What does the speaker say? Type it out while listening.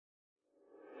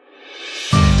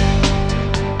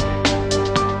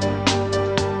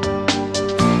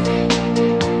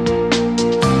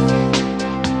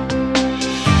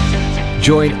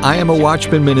Join I Am a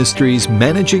Watchman Ministries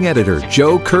Managing Editor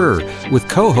Joe Kerr with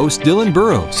co-host Dylan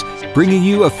Burrows, bringing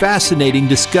you a fascinating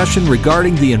discussion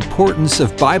regarding the importance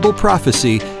of Bible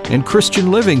prophecy and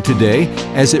Christian living today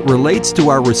as it relates to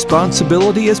our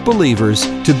responsibility as believers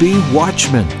to be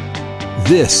watchmen.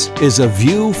 This is A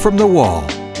View from the Wall.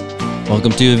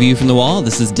 Welcome to A View from the Wall.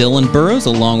 This is Dylan Burrows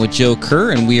along with Joe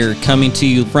Kerr, and we are coming to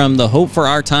you from the Hope for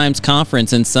Our Times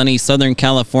conference in sunny Southern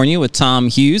California with Tom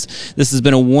Hughes. This has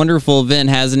been a wonderful event,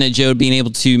 hasn't it, Joe, being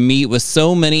able to meet with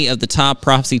so many of the top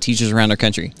prophecy teachers around our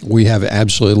country? We have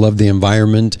absolutely loved the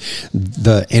environment.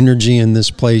 The energy in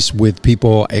this place with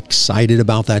people excited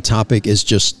about that topic is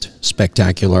just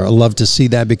spectacular. I love to see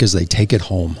that because they take it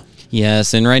home.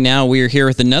 Yes, and right now we are here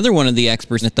with another one of the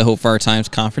experts at the Hope for Our Times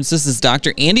conference. This is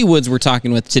Dr. Andy Woods we're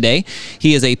talking with today.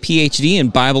 He is a PhD in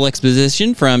Bible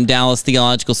exposition from Dallas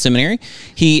Theological Seminary.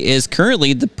 He is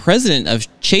currently the president of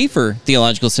Chafer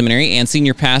Theological Seminary and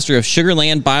senior pastor of Sugar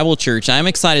Land Bible Church. I'm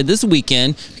excited this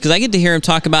weekend because I get to hear him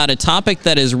talk about a topic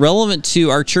that is relevant to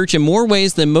our church in more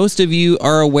ways than most of you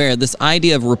are aware. This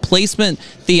idea of replacement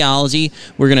theology.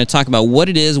 We're going to talk about what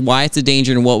it is, why it's a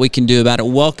danger, and what we can do about it.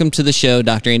 Welcome to the show,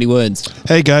 Dr. Andy Woods.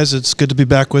 Hey guys, it's good to be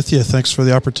back with you. Thanks for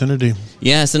the opportunity.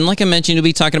 Yes, and like I mentioned, you'll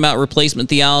be talking about replacement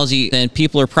theology, and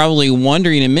people are probably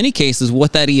wondering in many cases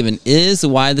what that even is,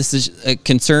 why this is a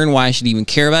concern, why I should even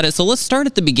care about it. So let's start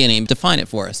at the beginning. Define it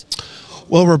for us.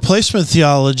 Well, replacement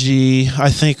theology, I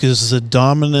think, is the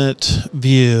dominant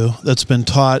view that's been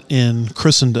taught in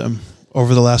Christendom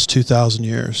over the last 2,000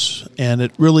 years. And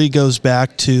it really goes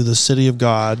back to the City of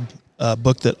God, a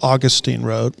book that Augustine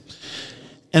wrote.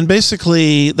 And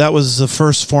basically, that was the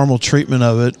first formal treatment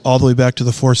of it all the way back to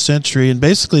the 4th century. And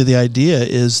basically, the idea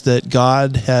is that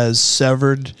God has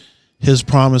severed his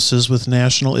promises with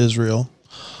national Israel.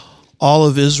 All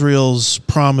of Israel's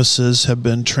promises have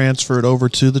been transferred over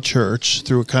to the church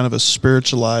through a kind of a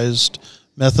spiritualized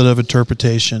method of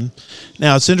interpretation.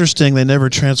 Now, it's interesting, they never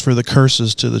transfer the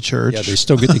curses to the church. Yeah, they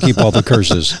still get to keep all the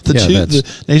curses.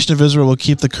 The nation of Israel will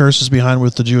keep the curses behind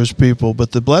with the Jewish people,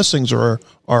 but the blessings are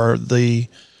the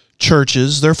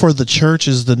churches. Therefore, the church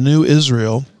is the new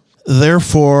Israel.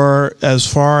 Therefore,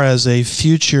 as far as a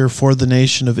future for the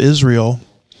nation of Israel,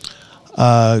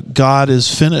 God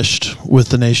is finished with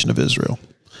the nation of Israel.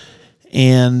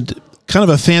 And kind of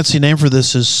a fancy name for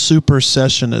this is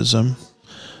supersessionism.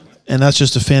 And that's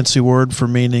just a fancy word for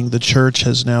meaning the church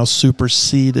has now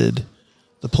superseded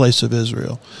the place of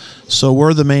Israel. So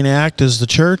we're the main act as the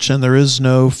church, and there is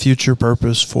no future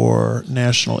purpose for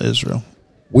national Israel.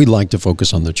 We like to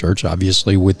focus on the church,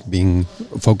 obviously, with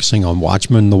focusing on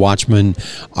watchmen. The watchmen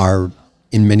are,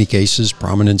 in many cases,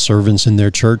 prominent servants in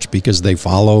their church because they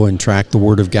follow and track the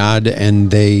Word of God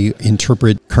and they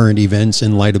interpret current events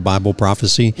in light of Bible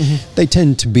prophecy. Mm-hmm. They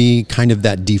tend to be kind of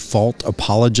that default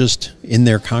apologist in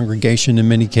their congregation in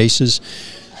many cases.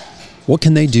 What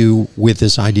can they do with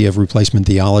this idea of replacement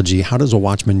theology? How does a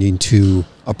watchman need to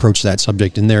approach that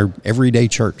subject in their everyday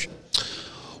church?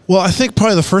 Well, I think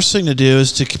probably the first thing to do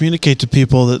is to communicate to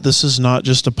people that this is not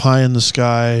just a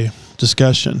pie-in-the-sky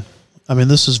discussion. I mean,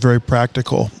 this is very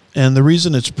practical. And the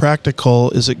reason it's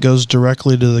practical is it goes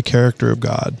directly to the character of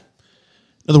God.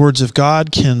 In other words, if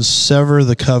God can sever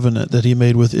the covenant that he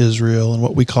made with Israel and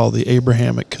what we call the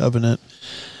Abrahamic covenant,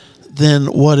 then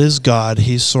what is God?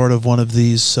 He's sort of one of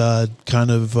these type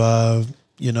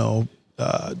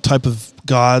of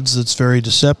gods that's very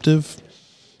deceptive,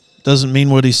 doesn't mean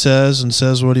what he says and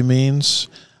says what he means.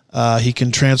 He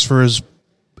can transfer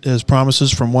his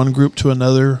promises from one group to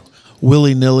another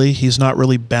willy-nilly. He's not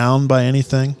really bound by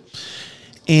anything.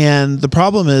 And the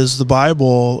problem is the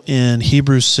Bible in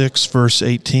Hebrews 6, verse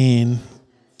 18,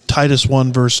 Titus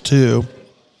 1, verse 2,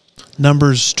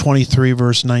 Numbers 23,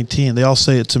 verse 19, they all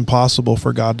say it's impossible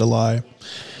for God to lie.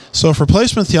 So if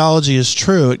replacement theology is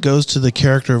true, it goes to the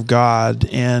character of God.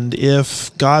 And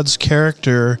if God's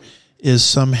character is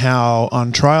somehow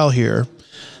on trial here,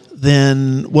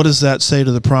 then what does that say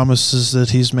to the promises that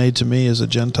he's made to me as a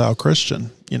Gentile Christian?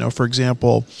 You know, for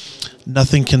example,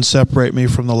 nothing can separate me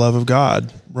from the love of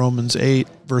God. Romans 8,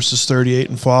 verses 38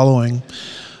 and following.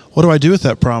 What do I do with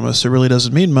that promise? It really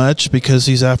doesn't mean much because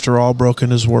he's, after all,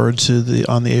 broken his word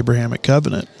on the Abrahamic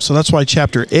covenant. So that's why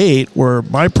chapter 8, where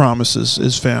my promises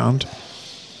is found,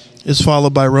 is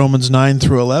followed by Romans 9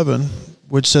 through 11,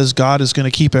 which says God is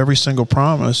going to keep every single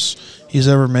promise he's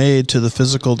ever made to the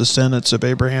physical descendants of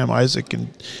Abraham, Isaac,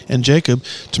 and Jacob.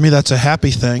 To me, that's a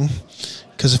happy thing,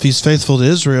 because if he's faithful to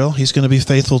Israel, he's going to be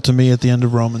faithful to me at the end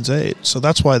of Romans 8. So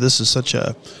that's why this is such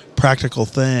a practical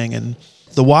thing. And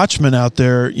the watchmen out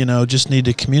there, just need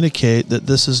to communicate that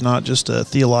this is not just a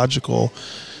theological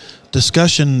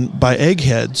discussion by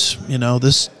eggheads.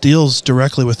 This deals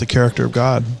directly with the character of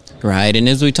God. Right. And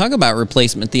as we talk about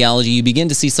replacement theology, you begin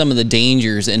to see some of the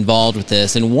dangers involved with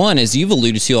this. And one, as you've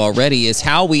alluded to already, is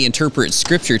how we interpret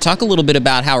Scripture. Talk a little bit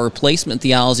about how replacement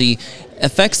theology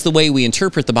affects the way we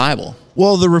interpret the Bible.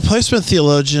 Well, the replacement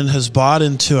theologian has bought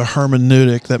into a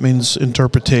hermeneutic, that means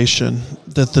interpretation,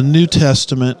 that the New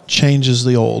Testament changes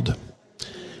the Old.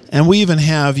 And we even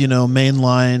have,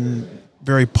 mainline,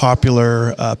 very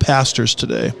popular pastors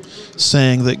today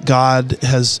saying that God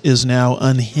is now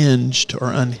unhinged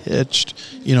or unhitched,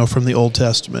 from the Old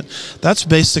Testament. That's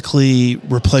basically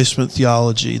replacement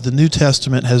theology. The New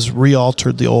Testament has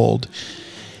realtered the Old.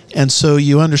 And so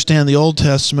you understand the Old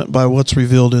Testament by what's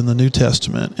revealed in the New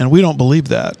Testament. And we don't believe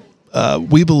that.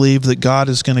 We believe that God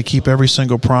is going to keep every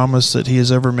single promise that he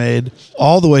has ever made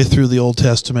all the way through the Old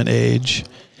Testament age.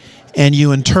 And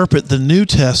you interpret the New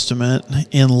Testament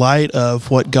in light of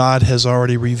what God has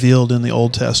already revealed in the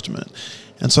Old Testament.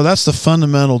 And so that's the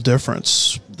fundamental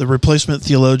difference. The replacement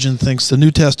theologian thinks the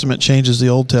New Testament changes the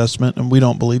Old Testament, and we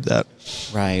don't believe that.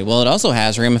 Right. Well, it also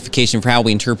has ramification for how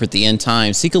we interpret the end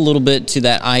times. Speak a little bit to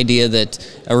that idea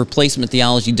that a replacement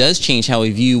theology does change how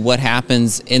we view what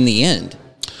happens in the end.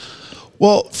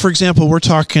 Well, for example, we're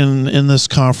talking in this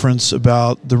conference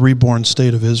about the reborn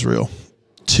state of Israel.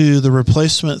 To the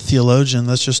replacement theologian,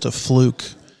 that's just a fluke.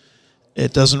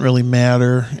 It doesn't really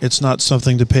matter. It's not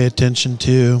something to pay attention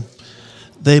to.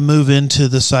 They move into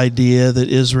this idea that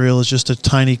Israel is just a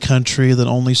tiny country that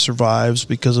only survives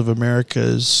because of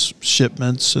America's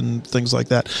shipments and things like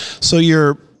that. So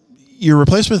your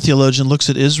replacement theologian looks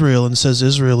at Israel and says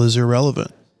Israel is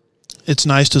irrelevant. It's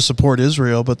nice to support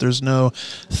Israel, but there's no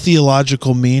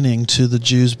theological meaning to the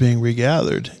Jews being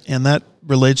regathered. And that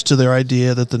relates to their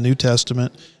idea that the New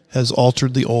Testament has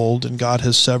altered the Old and God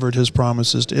has severed his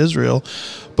promises to Israel.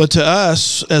 But to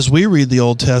us, as we read the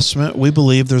Old Testament, we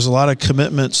believe there's a lot of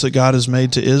commitments that God has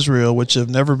made to Israel which have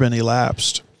never been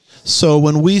elapsed. So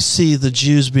when we see the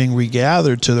Jews being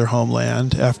regathered to their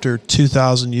homeland after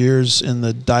 2,000 years in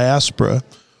the diaspora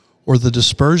or the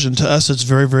dispersion, to us it's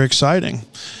very, very exciting,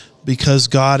 because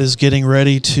God is getting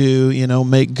ready to,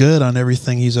 make good on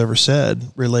everything he's ever said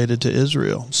related to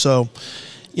Israel. So,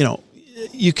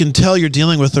 you can tell you're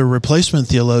dealing with a replacement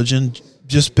theologian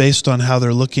just based on how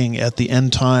they're looking at the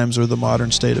end times or the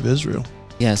modern state of Israel.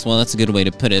 Yes, well, that's a good way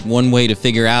to put it. One way to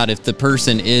figure out if the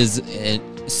person is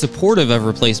supportive of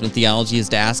replacement theology is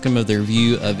to ask them of their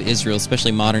view of Israel,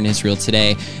 especially modern Israel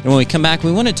today. And when we come back,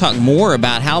 we want to talk more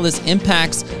about how this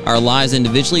impacts our lives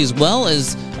individually as well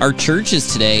as our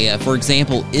churches today. For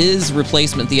example, is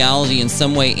replacement theology in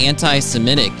some way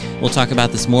anti-Semitic? We'll talk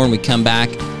about this more when we come back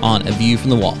on A View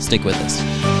from the Wall. Stick with us.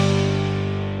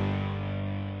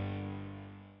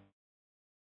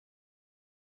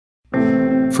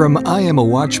 From I Am a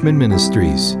Watchman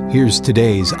Ministries, here's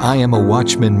today's I Am a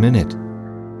Watchman Minute.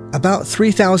 About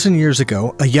 3,000 years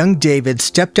ago, a young David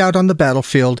stepped out on the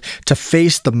battlefield to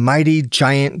face the mighty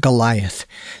giant Goliath.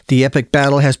 The epic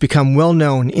battle has become well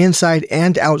known inside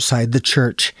and outside the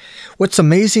church. What's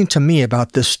amazing to me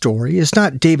about this story is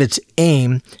not David's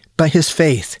aim, but his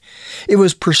faith. It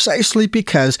was precisely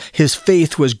because his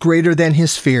faith was greater than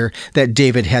his fear that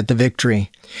David had the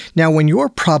victory. Now, when your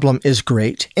problem is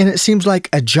great, and it seems like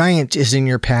a giant is in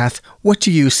your path, what do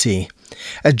you see?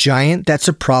 A giant that's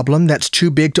a problem that's too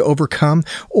big to overcome?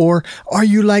 Or are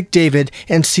you like David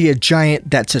and see a giant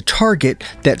that's a target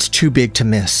that's too big to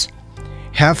miss?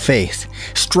 Have faith.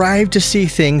 Strive to see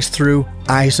things through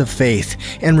eyes of faith.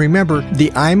 And remember,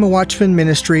 the I'm a Watchman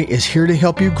ministry is here to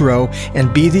help you grow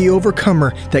and be the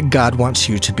overcomer that God wants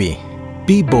you to be.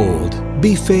 Be bold,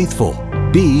 be faithful,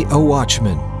 be a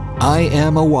watchman.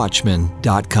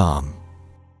 IamAWatchman.com.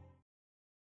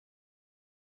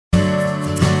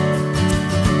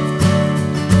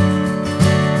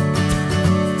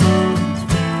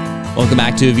 Welcome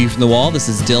back to A View from the Wall. This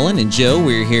is Dylan and Joe.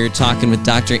 We're here talking with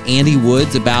Dr. Andy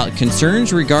Woods about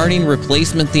concerns regarding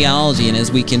replacement theology. And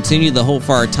as we continue the Hope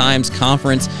for Our Times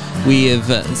conference, we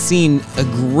have seen a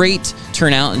great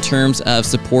turnout in terms of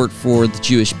support for the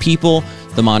Jewish people,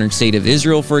 the modern state of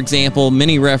Israel, for example,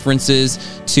 many references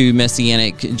to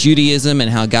Messianic Judaism and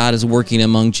how God is working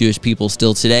among Jewish people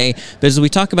still today. But as we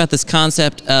talk about this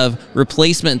concept of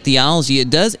replacement theology, it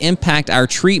does impact our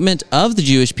treatment of the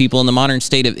Jewish people in the modern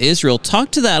state of Israel.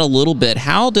 Talk to that a little bit.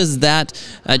 How does that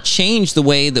change the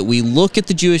way that we look at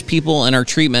the Jewish people and our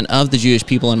treatment of the Jewish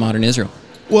people in modern Israel?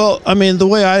 Well, I mean, the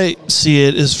way I see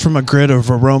it is from a grid of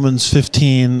Romans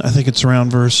 15, I think it's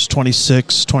around verse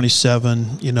 26,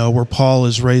 27, where Paul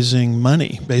is raising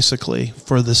money, basically,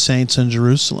 for the saints in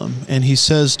Jerusalem. And he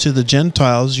says to the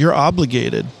Gentiles, you're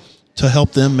obligated to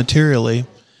help them materially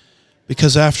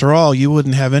Because after all, you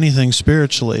wouldn't have anything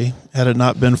spiritually had it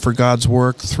not been for God's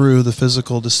work through the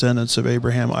physical descendants of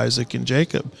Abraham, Isaac, and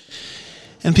Jacob.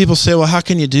 And people say, well, how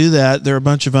can you do that? They're a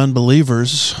bunch of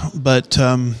unbelievers. But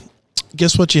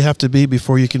guess what you have to be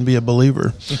before you can be a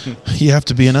believer? You have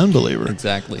to be an unbeliever.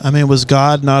 Exactly. I mean, was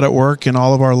God not at work in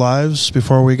all of our lives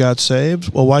before we got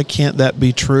saved? Well, why can't that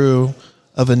be true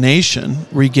of a nation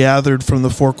regathered from the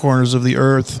four corners of the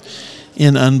earth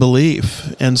in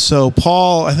unbelief? And so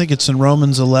Paul, I think it's in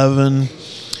Romans 11,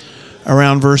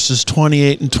 around verses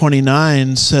 28 and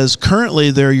 29, says, currently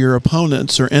they're your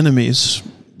opponents or enemies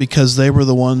because they were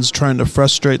the ones trying to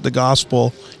frustrate the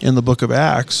gospel in the book of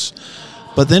Acts.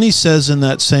 But then he says in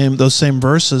those same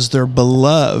verses, they're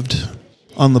beloved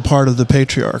on the part of the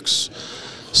patriarchs.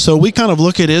 So we kind of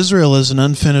look at Israel as an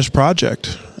unfinished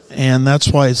project, and that's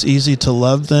why it's easy to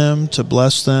love them, to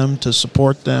bless them, to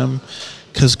support them,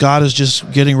 because God is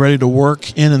just getting ready to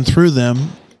work in and through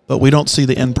them, but we don't see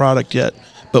the end product yet,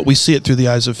 but we see it through the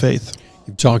eyes of faith.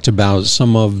 You've talked about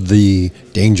some of the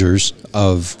dangers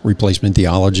of replacement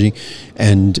theology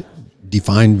and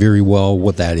defined very well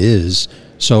what that is.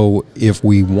 So if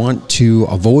we want to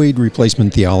avoid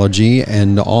replacement theology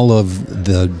and all of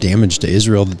the damage to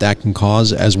Israel that can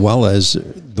cause, as well as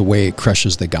the way it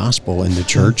crushes the gospel in the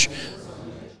church,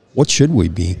 what should we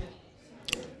be?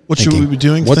 What should we be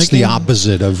doing? What's the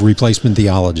opposite of replacement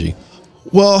theology?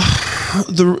 Well,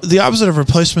 the opposite of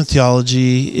replacement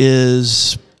theology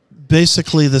is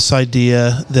basically this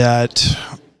idea that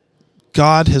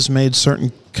God has made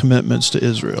certain commitments to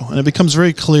Israel. And it becomes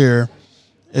very clear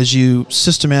as you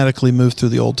systematically move through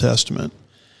the Old Testament.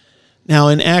 Now,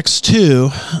 in Acts 2,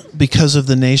 because of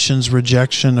the nation's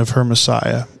rejection of her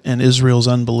Messiah and Israel's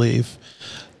unbelief,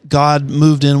 God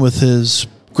moved in with his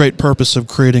great purpose of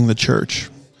creating the church.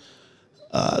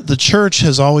 The church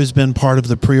has always been part of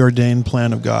the preordained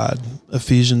plan of God.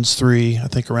 Ephesians 3, I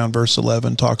think around verse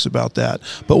 11, talks about that.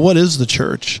 But what is the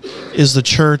church? Is the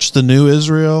church the new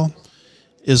Israel?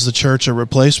 Is the church a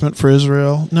replacement for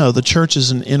Israel? No, the church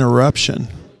is an interruption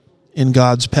in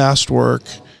God's past work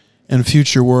and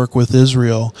future work with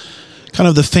Israel. Kind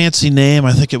of the fancy name,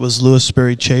 I think it was Louis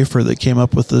Sperry Chafer that came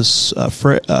up with this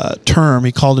term.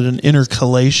 He called it an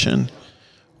intercalation,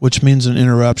 which means an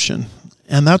interruption.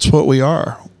 And that's what we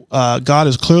are. God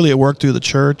is clearly at work through the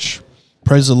church.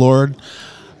 Praise the Lord.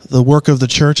 The work of the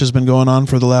church has been going on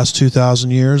for the last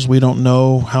 2,000 years. We don't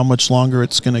know how much longer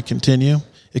it's going to continue.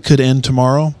 It could end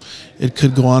tomorrow. It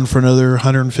could go on for another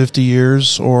 150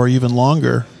 years or even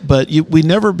longer. But we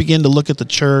never begin to look at the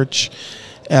church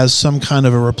as some kind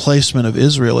of a replacement of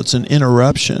Israel. It's an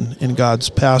interruption in God's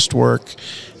past work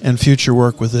and future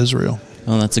work with Israel.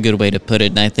 Well, that's a good way to put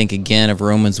it. And I think, again, of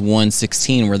Romans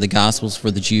 1:16, where the gospel's for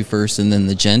the Jew first and then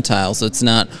the Gentile. So it's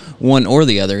not one or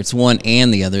the other. It's one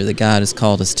and the other that God has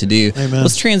called us to do. Amen.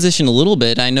 Let's transition a little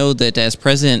bit. I know that as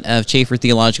president of Chafer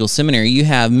Theological Seminary, you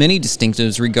have many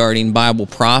distinctives regarding Bible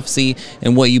prophecy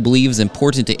and what you believe is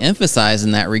important to emphasize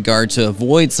in that regard to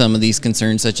avoid some of these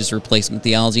concerns, such as replacement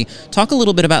theology. Talk a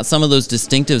little bit about some of those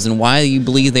distinctives and why you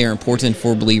believe they are important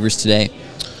for believers today.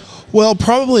 Well,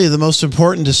 probably the most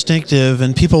important distinctive,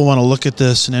 and people want to look at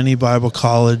this in any Bible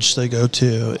college they go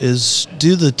to, is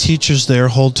do the teachers there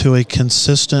hold to a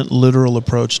consistent literal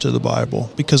approach to the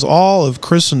Bible? Because all of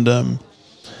Christendom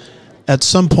at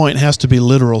some point has to be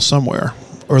literal somewhere,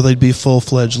 or they'd be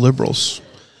full-fledged liberals.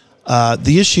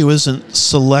 The issue isn't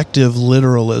selective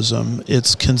literalism,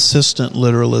 it's consistent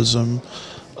literalism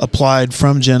applied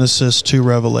from Genesis to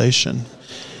Revelation.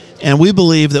 And we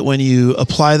believe that when you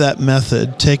apply that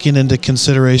method, taking into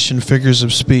consideration figures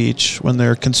of speech when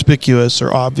they're conspicuous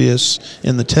or obvious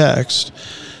in the text,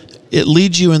 it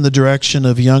leads you in the direction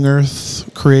of young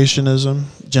earth creationism,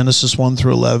 Genesis 1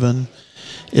 through 11.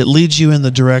 It leads you in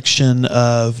the direction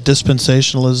of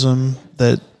dispensationalism,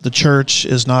 that the church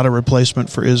is not a replacement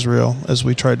for Israel, as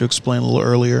we tried to explain a little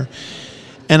earlier.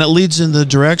 And it leads in the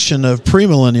direction of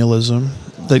premillennialism,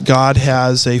 that God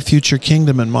has a future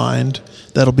kingdom in mind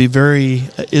that'll be very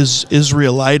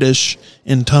Israelitish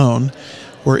in tone,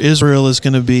 where Israel is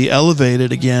going to be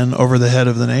elevated again over the head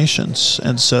of the nations.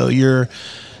 And so your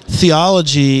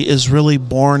theology is really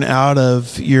born out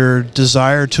of your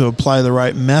desire to apply the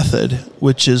right method,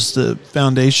 which is the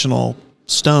foundational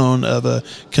stone of a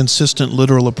consistent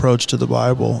literal approach to the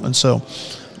Bible. And so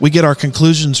we get our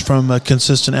conclusions from a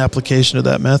consistent application of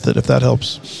that method, if that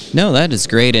helps. No, that is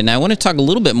great. And I want to talk a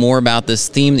little bit more about this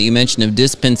theme that you mentioned of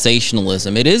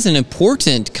dispensationalism. It is an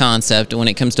important concept when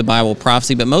it comes to Bible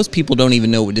prophecy, but most people don't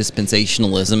even know what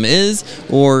dispensationalism is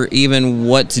or even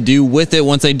what to do with it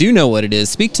once they do know what it is.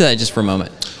 Speak to that just for a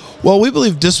moment. Well, we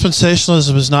believe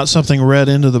dispensationalism is not something read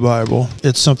into the Bible.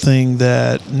 It's something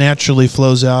that naturally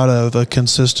flows out of a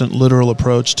consistent literal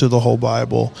approach to the whole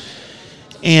Bible.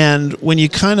 And when you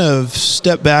kind of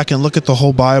step back and look at the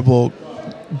whole Bible,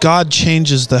 God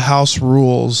changes the house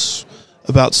rules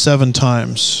about 7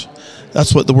 times.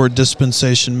 That's what the word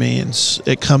dispensation means.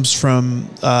 It comes from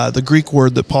the Greek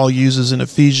word that Paul uses in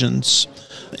Ephesians,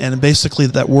 and basically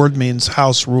that word means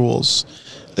house rules.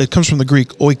 It comes from the Greek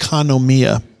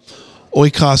oikonomia.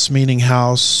 Oikos meaning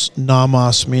house,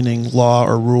 nomos meaning law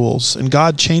or rules. And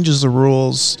God changes the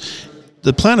rules.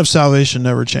 The plan of salvation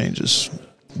never changes.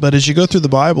 But as you go through the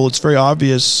Bible, it's very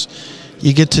obvious.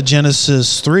 You get to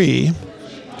Genesis 3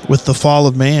 with the fall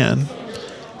of man,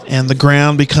 and the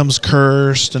ground becomes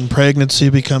cursed, and pregnancy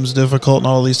becomes difficult, and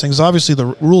all these things. Obviously,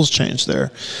 the rules change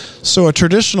there. So a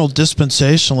traditional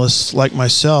dispensationalist like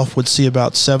myself would see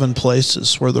about 7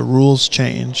 places where the rules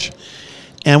change.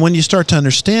 And when you start to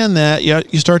understand that,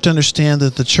 you start to understand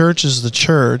that the church is the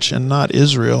church and not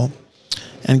Israel,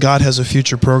 and God has a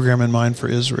future program in mind for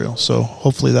Israel. So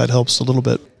hopefully that helps a little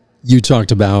bit. You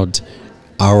talked about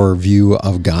our view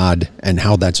of God and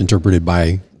how that's interpreted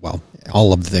by, well,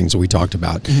 all of the things that we talked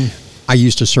about. Mm-hmm. I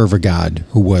used to serve a God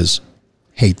who was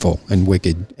hateful and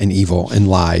wicked and evil and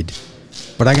lied,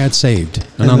 but I got saved,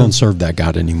 and I don't serve that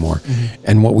God anymore. Mm-hmm.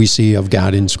 And what we see of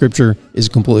God in Scripture is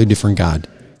a completely different God.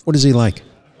 What is he like?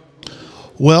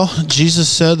 Well, Jesus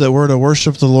said that we're to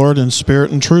worship the Lord in spirit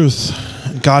and truth.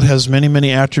 God has many, many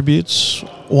attributes.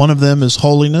 One of them is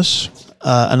holiness.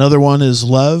 Another one is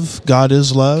love. God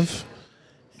is love.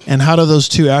 And how do those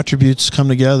 2 attributes come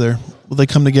together? Well, they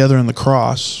come together in the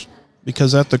cross,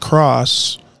 because at the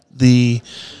cross, the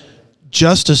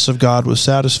justice of God was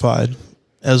satisfied.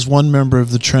 As one member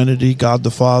of the Trinity, God the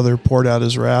Father poured out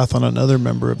his wrath on another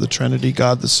member of the Trinity,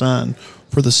 God the Son,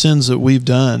 for the sins that we've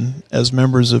done as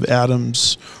members of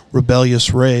Adam's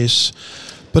rebellious race.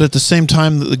 But at the same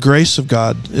time, the grace of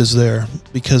God is there,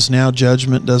 because now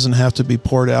judgment doesn't have to be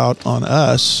poured out on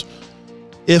us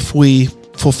if we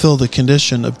fulfill the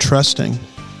condition of trusting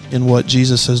in what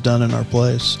Jesus has done in our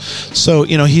place. So,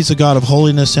 he's a God of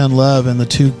holiness and love, and the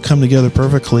 2 come together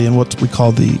perfectly in what we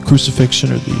call the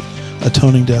crucifixion or the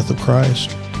atoning death of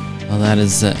Christ. Well, that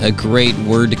is a great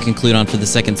word to conclude on for the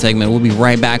second segment. We'll be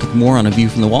right back with more on A View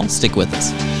from the Wall. Stick with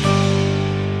us.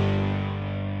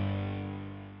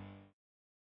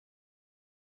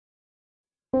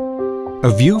 A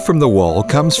View from the Wall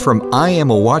comes from I Am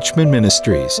a Watchman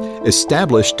Ministries,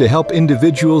 established to help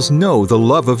individuals know the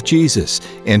love of Jesus,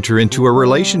 enter into a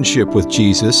relationship with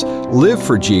Jesus, live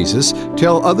for Jesus,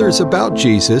 tell others about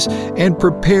Jesus, and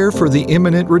prepare for the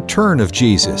imminent return of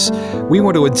Jesus. We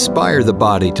want to inspire the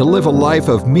body to live a life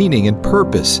of meaning and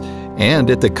purpose, and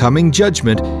at the coming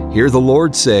judgment, hear the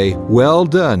Lord say, "Well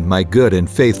done, my good and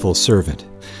faithful servant."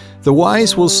 The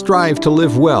wise will strive to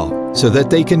live well, so that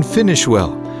they can finish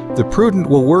well. The prudent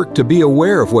will work to be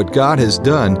aware of what God has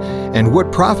done and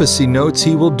what prophecy notes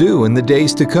He will do in the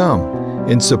days to come.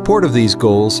 In support of these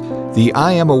goals, the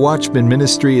I Am a Watchman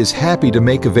ministry is happy to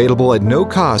make available at no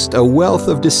cost a wealth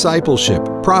of discipleship,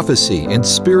 prophecy, and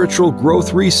spiritual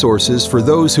growth resources for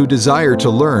those who desire to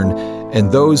learn and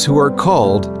those who are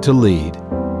called to lead.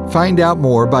 Find out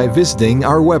more by visiting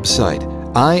our website,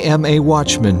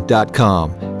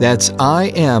 iamawatchman.com. That's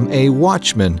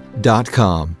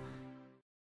iamawatchman.com.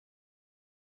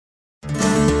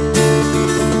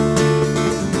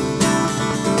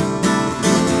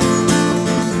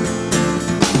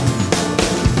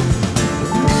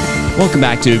 Welcome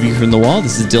back to A View from the Wall.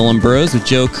 This is Dylan Burrows with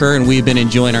Joe Kerr, and we've been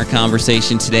enjoying our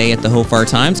conversation today at the Hofar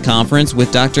Times Conference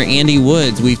with Dr. Andy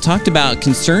Woods. We've talked about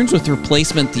concerns with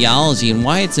replacement theology and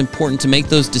why it's important to make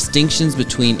those distinctions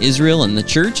between Israel and the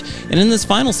church. And in this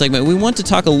final segment, we want to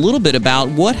talk a little bit about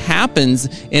what happens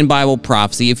in Bible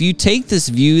prophecy. If you take this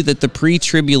view that the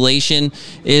pre-tribulation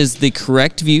is the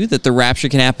correct view, that the rapture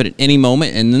can happen at any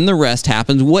moment, and then the rest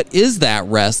happens, what is that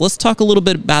rest? Let's talk a little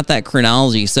bit about that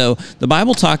chronology. So the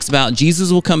Bible talks about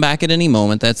Jesus will come back at any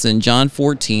moment. That's in John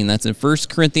 14. That's in 1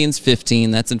 Corinthians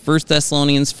 15. That's in 1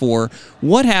 Thessalonians 4.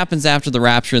 What happens after the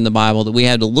rapture in the Bible that we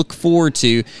have to look forward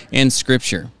to in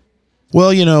Scripture?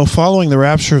 Well, following the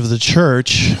rapture of the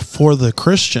church for the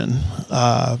Christian,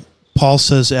 Paul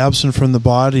says absent from the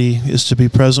body is to be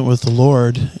present with the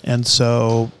Lord. And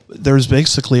so there's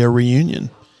basically a reunion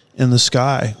in the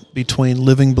sky between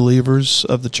living believers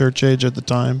of the church age at the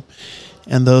time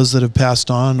and those that have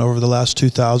passed on over the last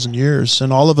 2,000 years.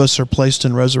 And all of us are placed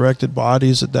in resurrected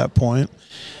bodies at that point.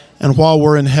 And while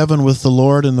we're in heaven with the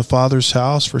Lord in the Father's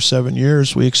house for 7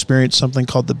 years, we experience something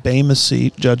called the Bema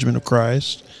Seat, judgment of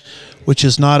Christ, which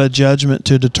is not a judgment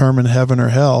to determine heaven or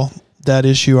hell, that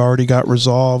issue already got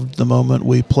resolved the moment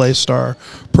we placed our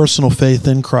personal faith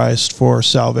in Christ for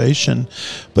salvation.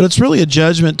 But it's really a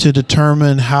judgment to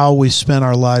determine how we spent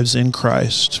our lives in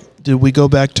Christ. Did we go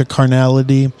back to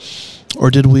carnality, or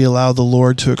did we allow the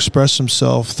Lord to express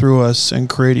himself through us and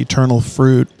create eternal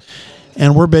fruit?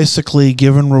 And we're basically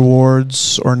given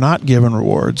rewards or not given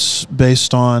rewards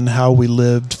based on how we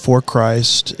lived for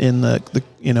Christ in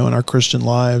in our Christian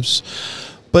lives.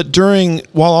 But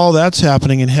while all that's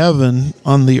happening in heaven,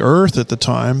 on the earth at the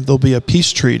time, there'll be a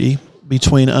peace treaty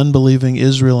between unbelieving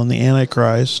Israel and the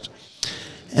Antichrist.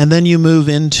 And then you move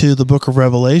into the book of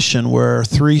Revelation, where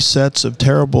 3 sets of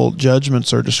terrible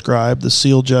judgments are described: the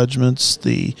seal judgments,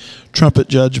 the trumpet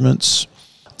judgments,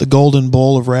 the golden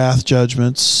bowl of wrath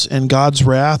judgments. And God's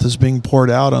wrath is being poured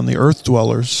out on the earth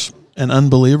dwellers and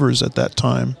unbelievers at that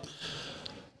time.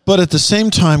 But at the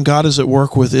same time, God is at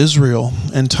work with Israel,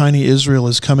 and tiny Israel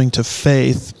is coming to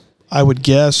faith, I would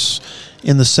guess,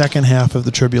 in the second half of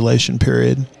the tribulation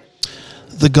period.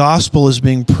 The gospel is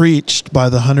being preached by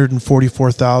the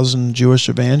 144,000 Jewish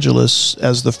evangelists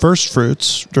as the first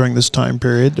fruits during this time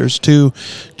period. There's 2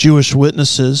 Jewish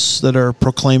witnesses that are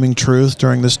proclaiming truth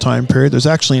during this time period. There's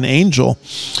actually an angel,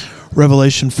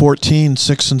 Revelation 14,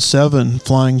 6 and 7,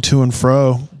 flying to and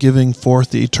fro, giving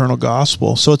forth the eternal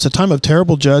gospel. So it's a time of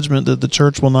terrible judgment that the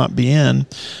church will not be in,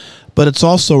 but it's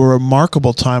also a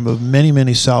remarkable time of many,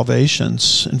 many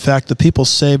salvations. In fact, the people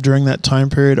saved during that time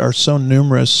period are so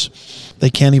numerous, they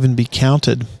can't even be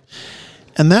counted.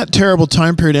 And that terrible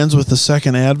time period ends with the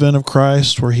second advent of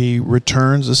Christ, where he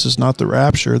returns. This is not the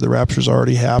rapture. The rapture's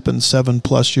already happened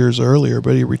 7+ years earlier,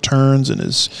 but he returns and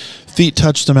his feet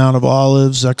touch the Mount of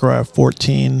Olives, Zechariah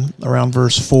 14, around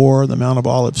verse 4, the Mount of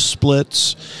Olives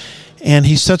splits, and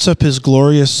he sets up his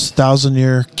glorious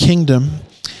 1,000-year kingdom.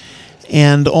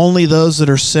 And only those that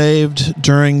are saved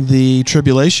during the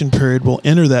tribulation period will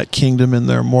enter that kingdom in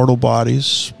their mortal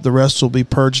bodies. The rest will be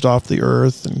purged off the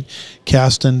earth and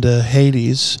cast into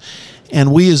Hades.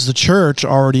 And we as the church,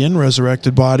 already in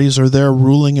resurrected bodies, are there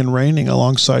ruling and reigning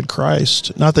alongside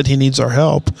Christ. Not that he needs our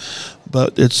help,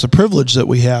 but it's a privilege that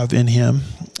we have in him.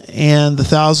 And the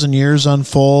 1,000 years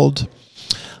unfold.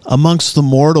 Amongst the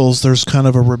mortals, there's kind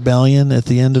of a rebellion at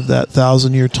the end of that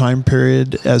 1,000-year time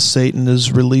period as Satan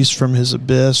is released from his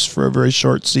abyss for a very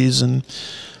short season.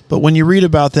 But when you read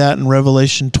about that in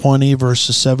Revelation 20,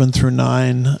 verses 7 through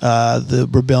 9, the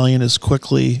rebellion is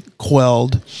quickly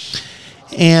quelled.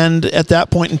 And at that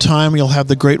point in time, you'll have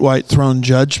the great white throne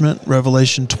judgment,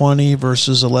 Revelation 20,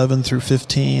 verses 11 through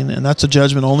 15. And that's a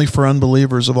judgment only for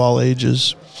unbelievers of all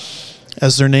ages.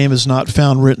 As their name is not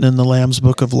found written in the Lamb's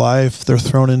Book of Life, they're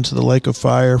thrown into the lake of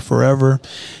fire forever.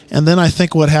 And then I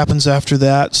think what happens after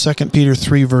that, 2 Peter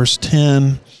 3, verse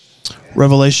 10,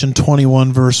 Revelation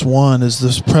 21, verse 1, is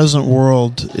this present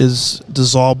world is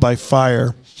dissolved by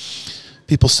fire.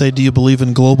 People say, do you believe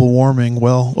in global warming?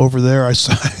 Well, over there, I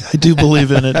do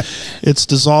believe in it. It's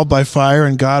dissolved by fire,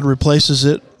 and God replaces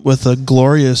it with a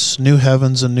glorious new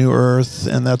heavens and new earth,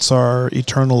 and that's our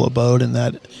eternal abode in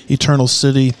that eternal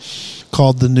city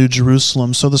called the New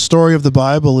Jerusalem. So the story of the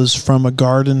Bible is from a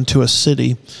garden to a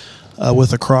city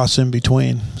with a cross in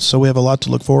between. So we have a lot to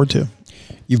look forward to.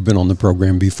 You've been on the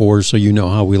program before, so you know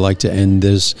how we like to end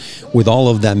this with all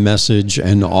of that message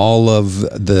and all of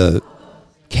the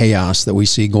chaos that we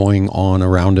see going on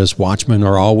around us. Watchmen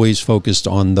are always focused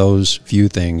on those few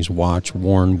things: watch,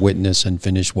 warn, witness, and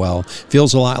finish well.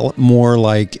 Feels a lot more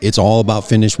like it's all about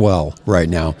finish well right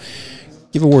now.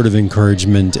 Give a word of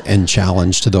encouragement and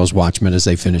challenge to those watchmen as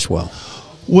they finish well.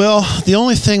 Well, the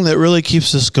only thing that really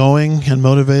keeps us going and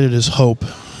motivated is hope.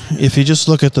 If you just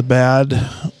look at the bad,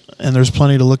 and there's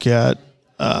plenty to look at,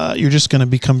 you're just going to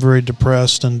become very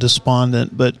depressed and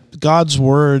despondent. But God's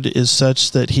word is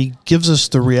such that he gives us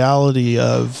the reality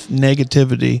of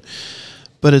negativity,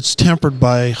 but it's tempered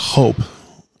by hope.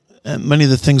 And many of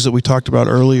the things that we talked about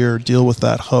earlier deal with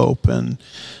that hope, and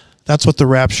that's what the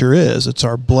rapture is. It's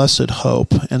our blessed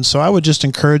hope. And so I would just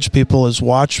encourage people as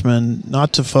watchmen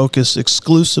not to focus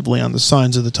exclusively on the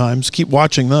signs of the times. Keep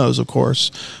watching those, of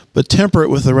course, but temper it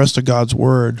with the rest of God's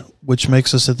word, which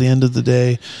makes us at the end of the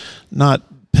day not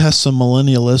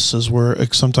pessimillennialists, as we're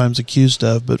sometimes accused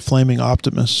of, but flaming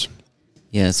optimists.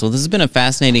 Yes, well, this has been a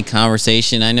fascinating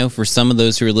conversation. I know for some of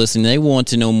those who are listening, they want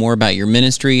to know more about your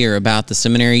ministry or about the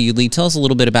seminary you lead. Tell us a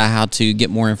little bit about how to get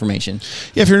more information.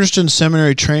 Yeah, if you're interested in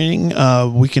seminary training,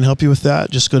 we can help you with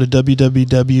that. Just go to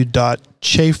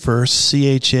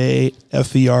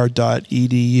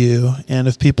www.chafer.edu. And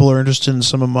if people are interested in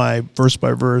some of my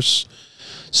verse-by-verse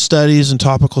studies and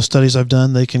topical studies I've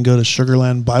done, they can go to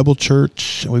Sugarland Bible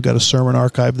Church. We've got a sermon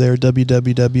archive there,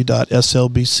 www.slbc.org.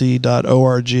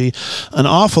 An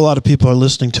awful lot of people are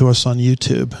listening to us on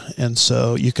YouTube, and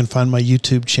so you can find my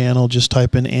YouTube channel. Just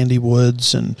type in Andy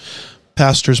Woods and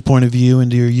Pastor's Point of View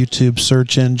into your YouTube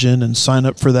search engine and sign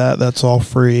up for that. That's all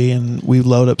free, and we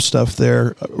load up stuff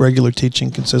there, regular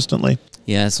teaching consistently.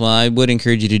 Yes, well, I would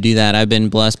encourage you to do that. I've been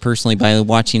blessed personally by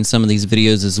watching some of these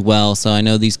videos as well, so I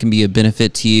know these can be a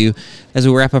benefit to you. As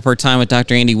we wrap up our time with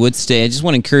Dr. Andy Woods today, I just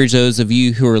want to encourage those of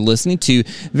you who are listening to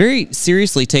very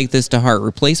seriously take this to heart.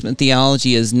 Replacement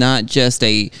theology is not just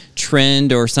a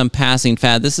trend or some passing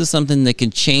fad. This is something that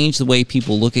can change the way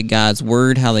people look at God's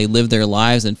Word, how they live their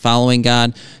lives in following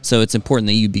God. So it's important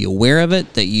that you be aware of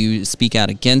it, that you speak out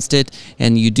against it,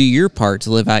 and you do your part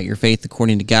to live out your faith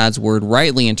according to God's Word,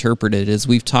 rightly interpreted, as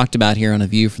we've talked about here on A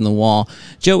View from the Wall.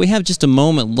 Joe, we have just a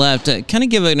moment left. Kind of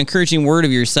give an encouraging word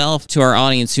of yourself to our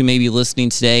audience who may be listening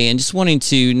today and just wanting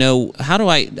to know, how do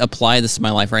I apply this to my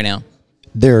life right now?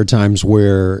 There are times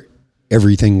where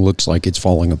everything looks like it's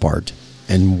falling apart,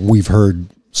 and we've heard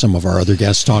some of our other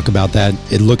guests talk about that.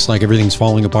 It looks like everything's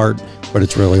falling apart, but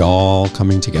it's really all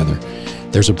coming together.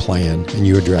 There's a plan, and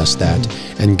you address that,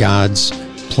 and God's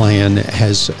plan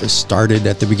has started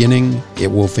at the beginning, it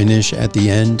will finish at the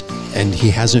end, and he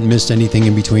hasn't missed anything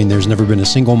in between. There's never been a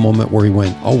single moment where he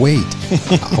went, oh wait,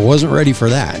 I wasn't ready for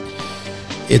that.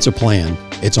 It's a plan,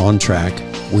 it's on track,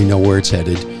 we know where it's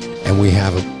headed, and we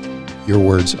have, your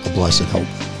words, a blessed hope.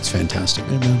 It's fantastic.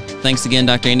 Amen. Thanks again,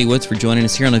 Dr. Andy Woods, for joining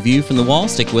us here on A View from the Wall.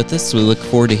 Stick with us. We look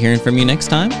forward to hearing from you next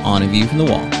time on A View from the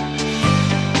Wall.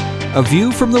 A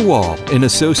View from the Wall, in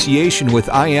association with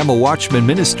I Am a Watchman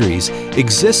Ministries,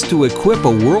 exists to equip a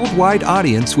worldwide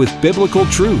audience with biblical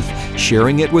truth,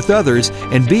 sharing it with others,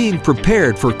 and being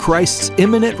prepared for Christ's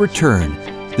imminent return.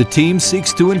 The team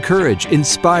seeks to encourage,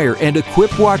 inspire, and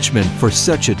equip watchmen for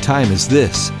such a time as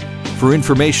this. For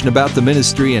information about the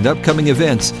ministry and upcoming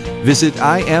events, visit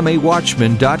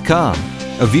IamAWatchman.com.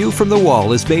 A View from the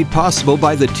Wall is made possible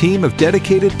by the team of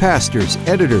dedicated pastors,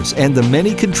 editors, and the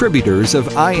many contributors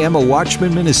of I Am a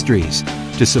Watchman Ministries.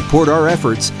 To support our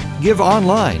efforts, give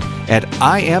online at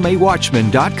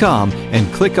IamAWatchman.com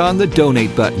and click on the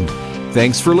Donate button.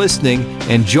 Thanks for listening,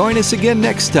 and join us again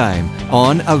next time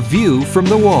on A View from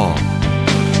the Wall.